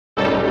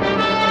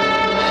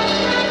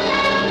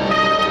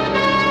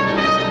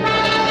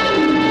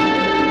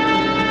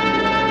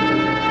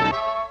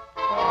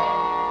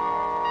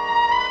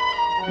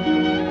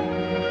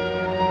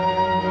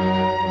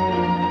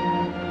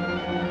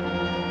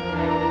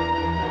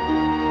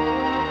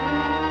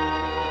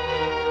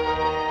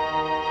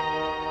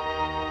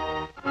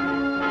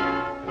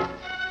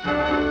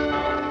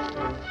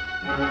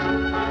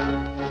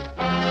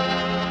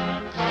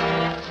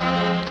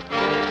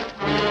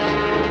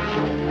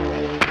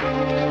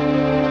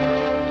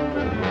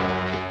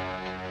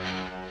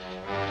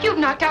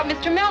knocked out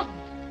Mr. Melton.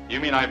 You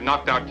mean I've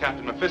knocked out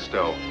Captain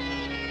Mephisto?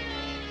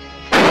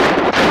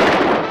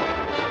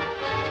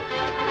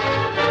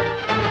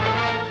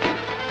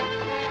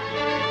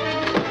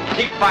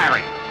 Keep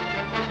firing.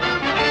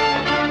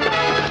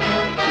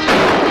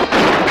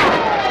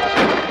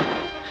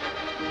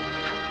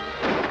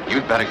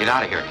 You'd better get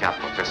out of here,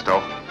 Captain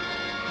Mephisto.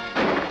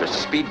 There's a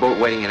speedboat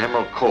waiting in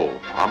Emerald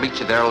Cove. I'll meet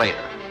you there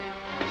later.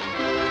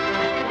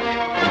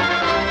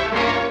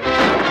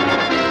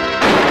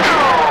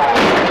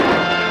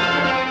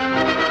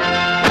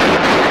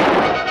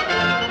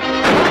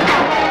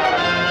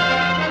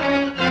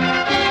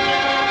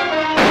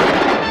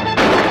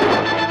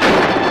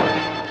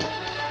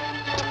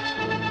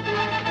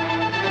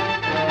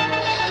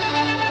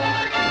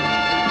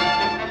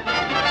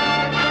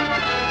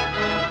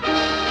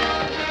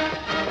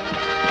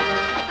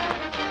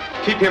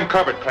 Keep him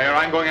covered, Claire.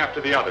 I'm going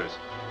after the others.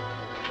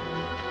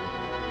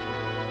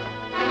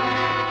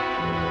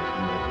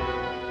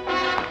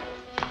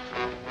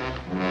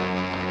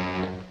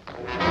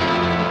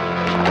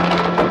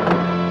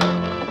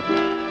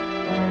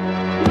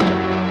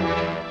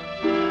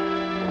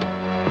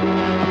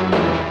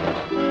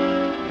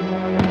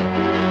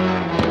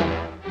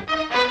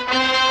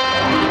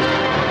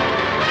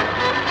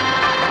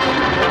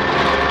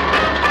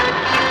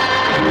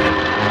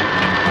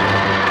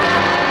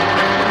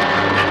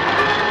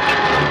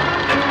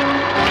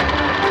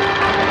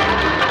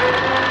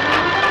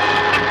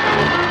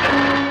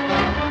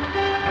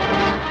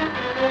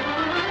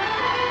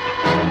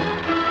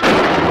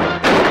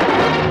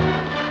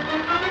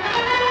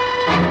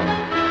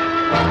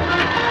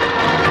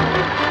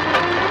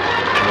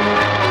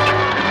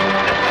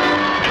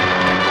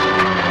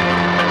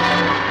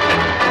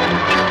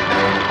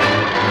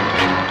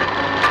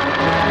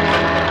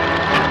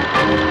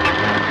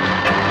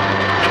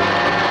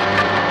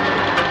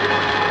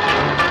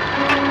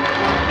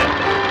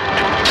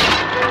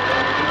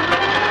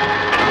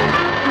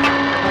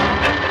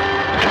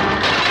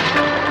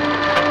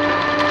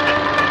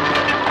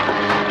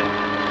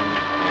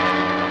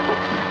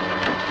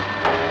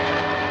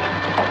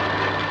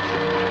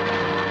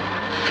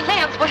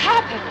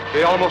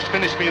 They almost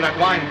finished me in that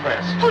wine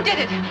press. Who did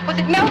it? Was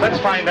it Melton? Let's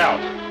find out.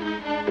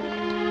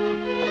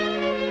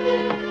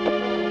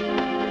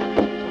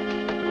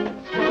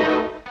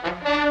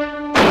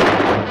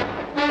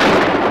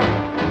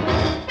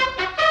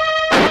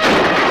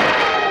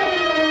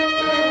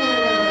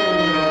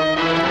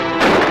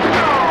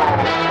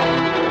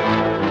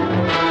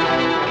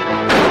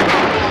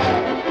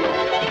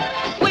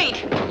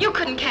 Wait, you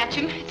couldn't catch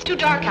him. It's too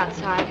dark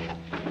outside.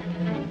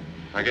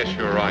 I guess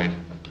you're right.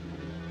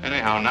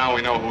 Anyhow, now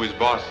we know who his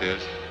boss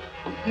is.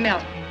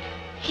 Melton.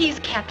 He's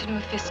Captain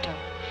Mephisto.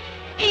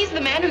 He's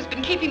the man who's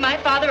been keeping my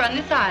father on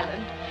this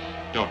island.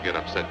 Don't get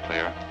upset,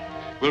 Claire.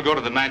 We'll go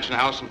to the mansion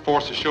house and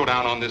force a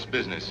showdown on this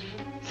business.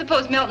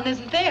 Suppose Melton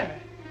isn't there.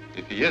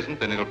 If he isn't,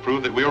 then it'll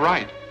prove that we're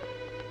right.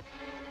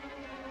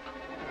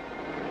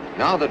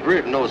 Now that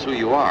Reardon knows who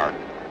you are,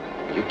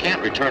 you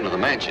can't return to the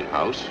mansion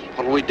house.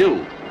 What'll we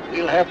do?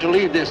 We'll have to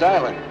leave this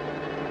island.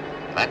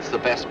 That's the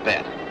best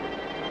bet.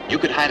 You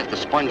could hide at the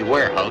sponge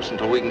warehouse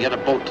until we can get a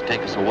boat to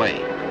take us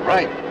away.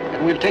 Right,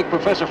 and we'll take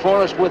Professor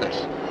Forrest with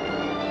us.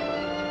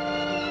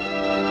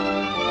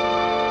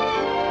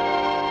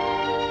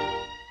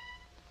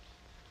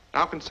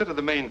 Now consider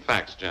the main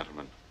facts,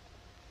 gentlemen.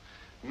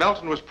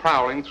 Melton was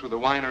prowling through the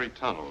winery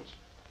tunnels.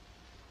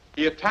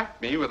 He attacked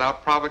me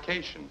without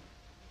provocation.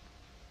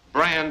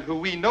 Brand, who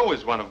we know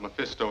is one of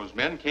Mephisto's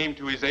men, came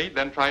to his aid,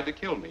 then tried to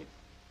kill me.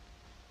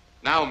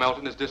 Now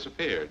Melton has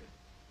disappeared.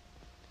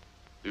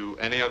 Do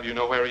any of you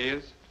know where he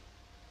is?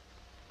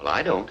 Well,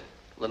 I don't.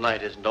 The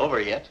night isn't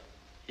over yet.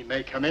 He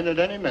may come in at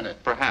any minute.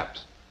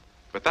 Perhaps.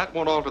 But that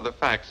won't alter the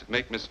facts that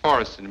make Miss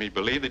Forrest and me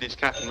believe that he's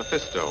Captain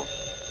Mephisto.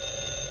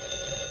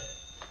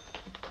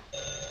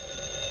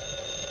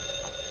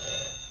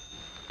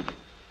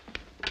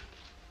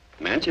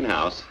 Mansion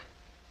house?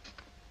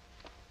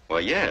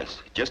 Well, yes.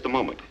 Just a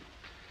moment.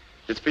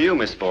 It's for you,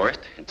 Miss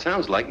Forrest. It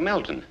sounds like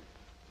Melton.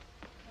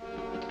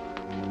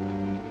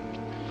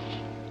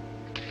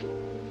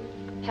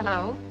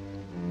 Hello?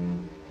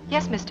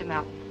 Yes, Mr.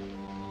 Melton.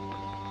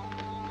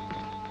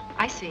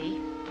 I see.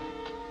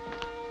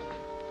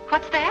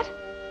 What's that?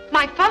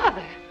 My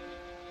father.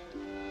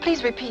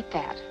 Please repeat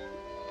that.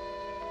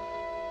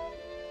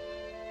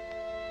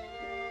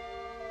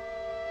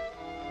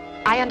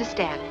 I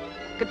understand.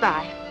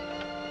 Goodbye.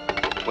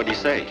 What'd he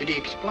say? Did he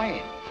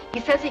explain? He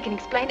says he can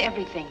explain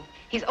everything.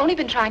 He's only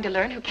been trying to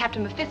learn who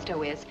Captain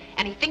Mephisto is,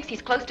 and he thinks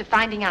he's close to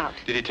finding out.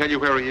 Did he tell you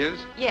where he is?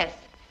 Yes.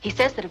 He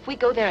says that if we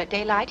go there at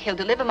daylight, he'll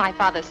deliver my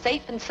father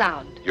safe and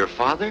sound. Your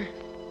father?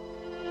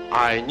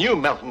 I knew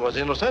Melton was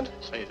innocent.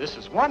 Say, this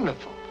is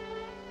wonderful.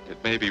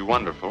 It may be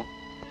wonderful,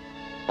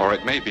 or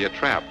it may be a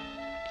trap.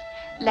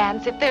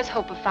 Lance, if there's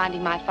hope of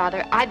finding my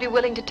father, I'd be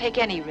willing to take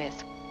any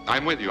risk.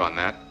 I'm with you on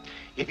that.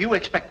 If you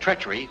expect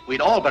treachery,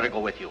 we'd all better go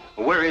with you.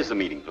 Well, where is the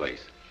meeting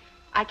place?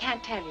 I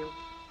can't tell you.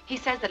 He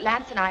says that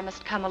Lance and I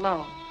must come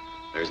alone.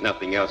 There's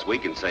nothing else we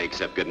can say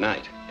except good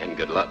night and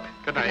good luck.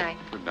 Good Good night. night.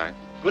 Good night.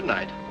 Good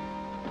night.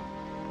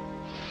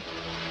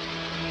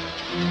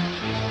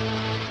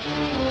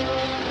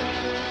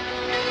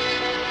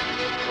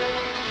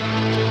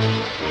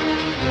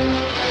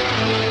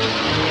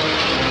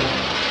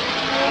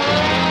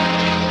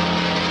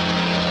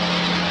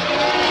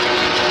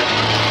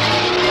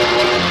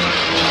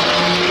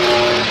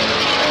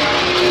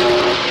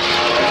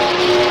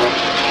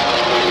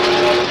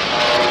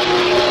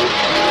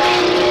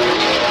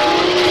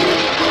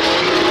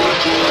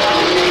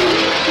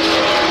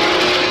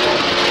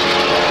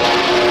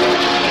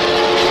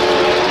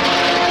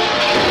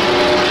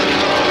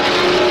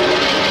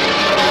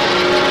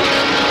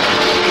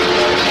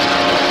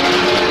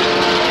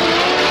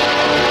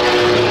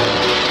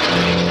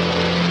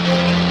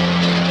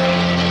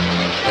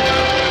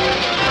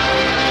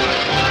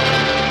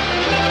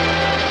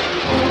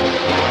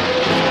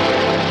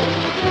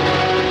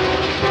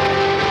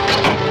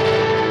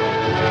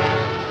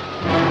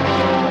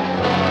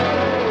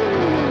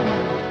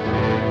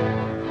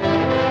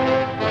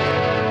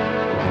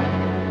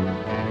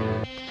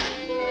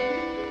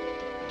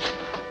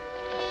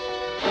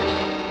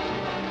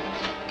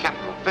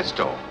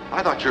 Mephisto,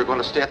 I thought you were going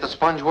to stay at the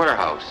sponge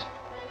warehouse.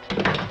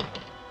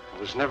 I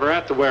was never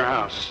at the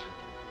warehouse.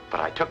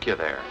 But I took you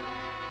there.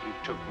 You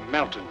took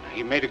Melton.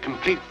 He made a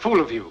complete fool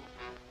of you.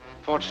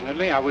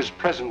 Fortunately, I was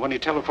present when he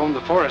telephoned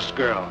the forest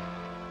girl.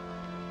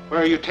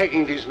 Where are you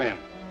taking these men?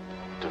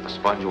 To the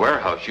sponge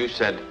warehouse. You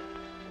said...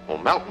 Well,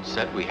 Melton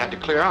said we had to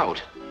clear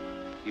out.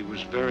 He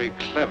was very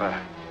clever,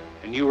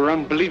 and you were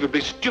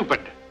unbelievably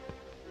stupid.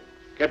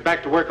 Get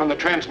back to work on the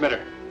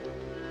transmitter.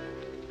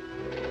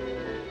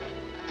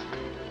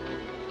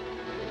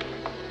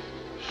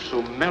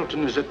 So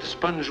Melton is at the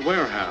sponge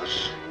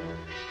warehouse.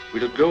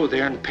 We'll go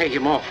there and pay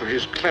him off for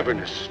his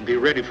cleverness and be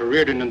ready for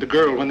Reardon and the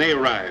girl when they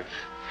arrive.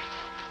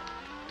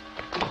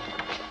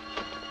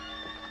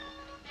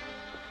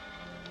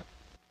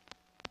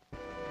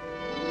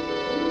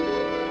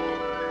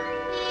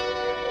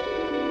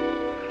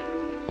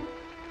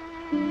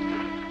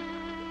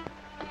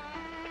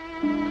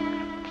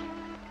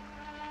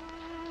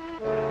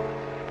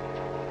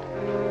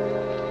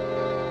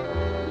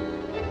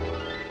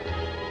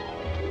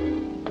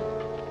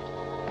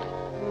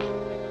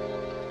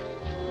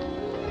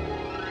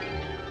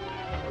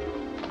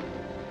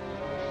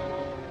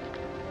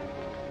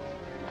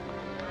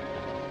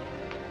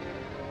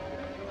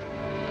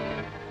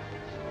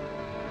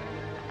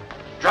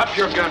 Drop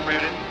your gun,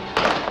 Reardon.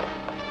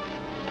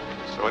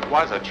 So it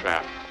was a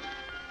trap.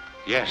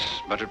 Yes,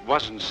 but it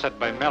wasn't set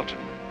by Melton.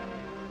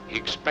 He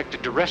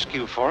expected to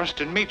rescue Forrest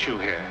and meet you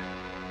here.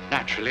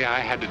 Naturally, I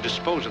had to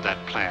dispose of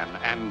that plan,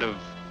 and of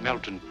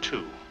Melton,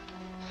 too.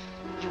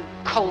 You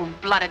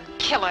cold-blooded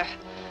killer.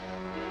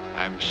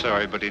 I'm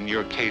sorry, but in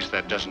your case,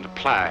 that doesn't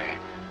apply.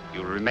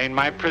 You'll remain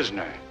my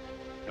prisoner.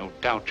 No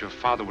doubt your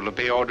father will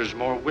obey orders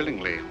more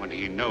willingly when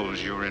he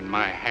knows you're in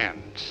my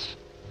hands.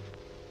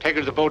 Take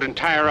her to the boat and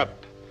tie her up.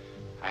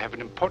 I have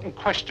an important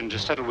question to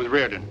settle with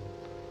Reardon.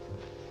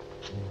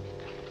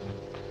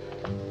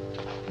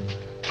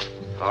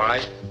 All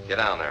right, get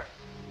down there.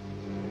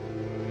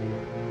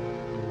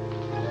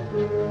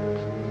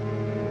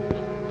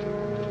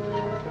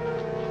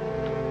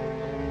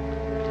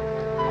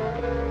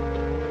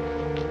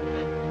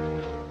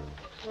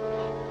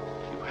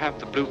 You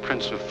have the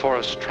blueprints of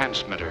Forrest's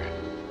transmitter.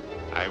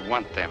 I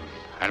want them.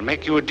 I'll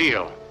make you a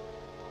deal.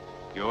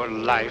 Your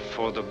life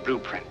or the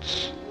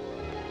blueprints.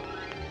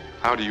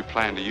 How do you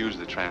plan to use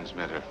the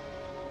transmitter?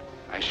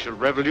 I shall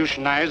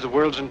revolutionize the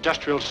world's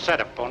industrial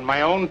setup on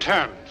my own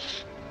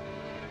terms.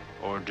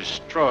 Or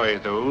destroy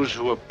those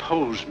who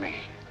oppose me.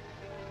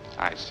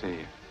 I see.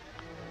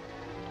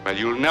 But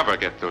you'll never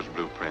get those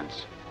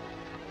blueprints.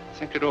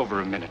 Think it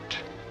over a minute.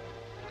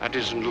 That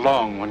isn't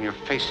long when you're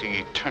facing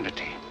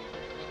eternity.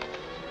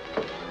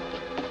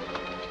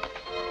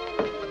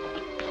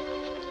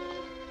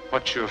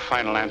 What's your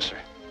final answer?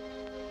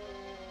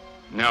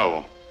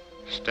 No.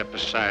 Step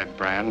aside,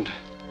 Brand.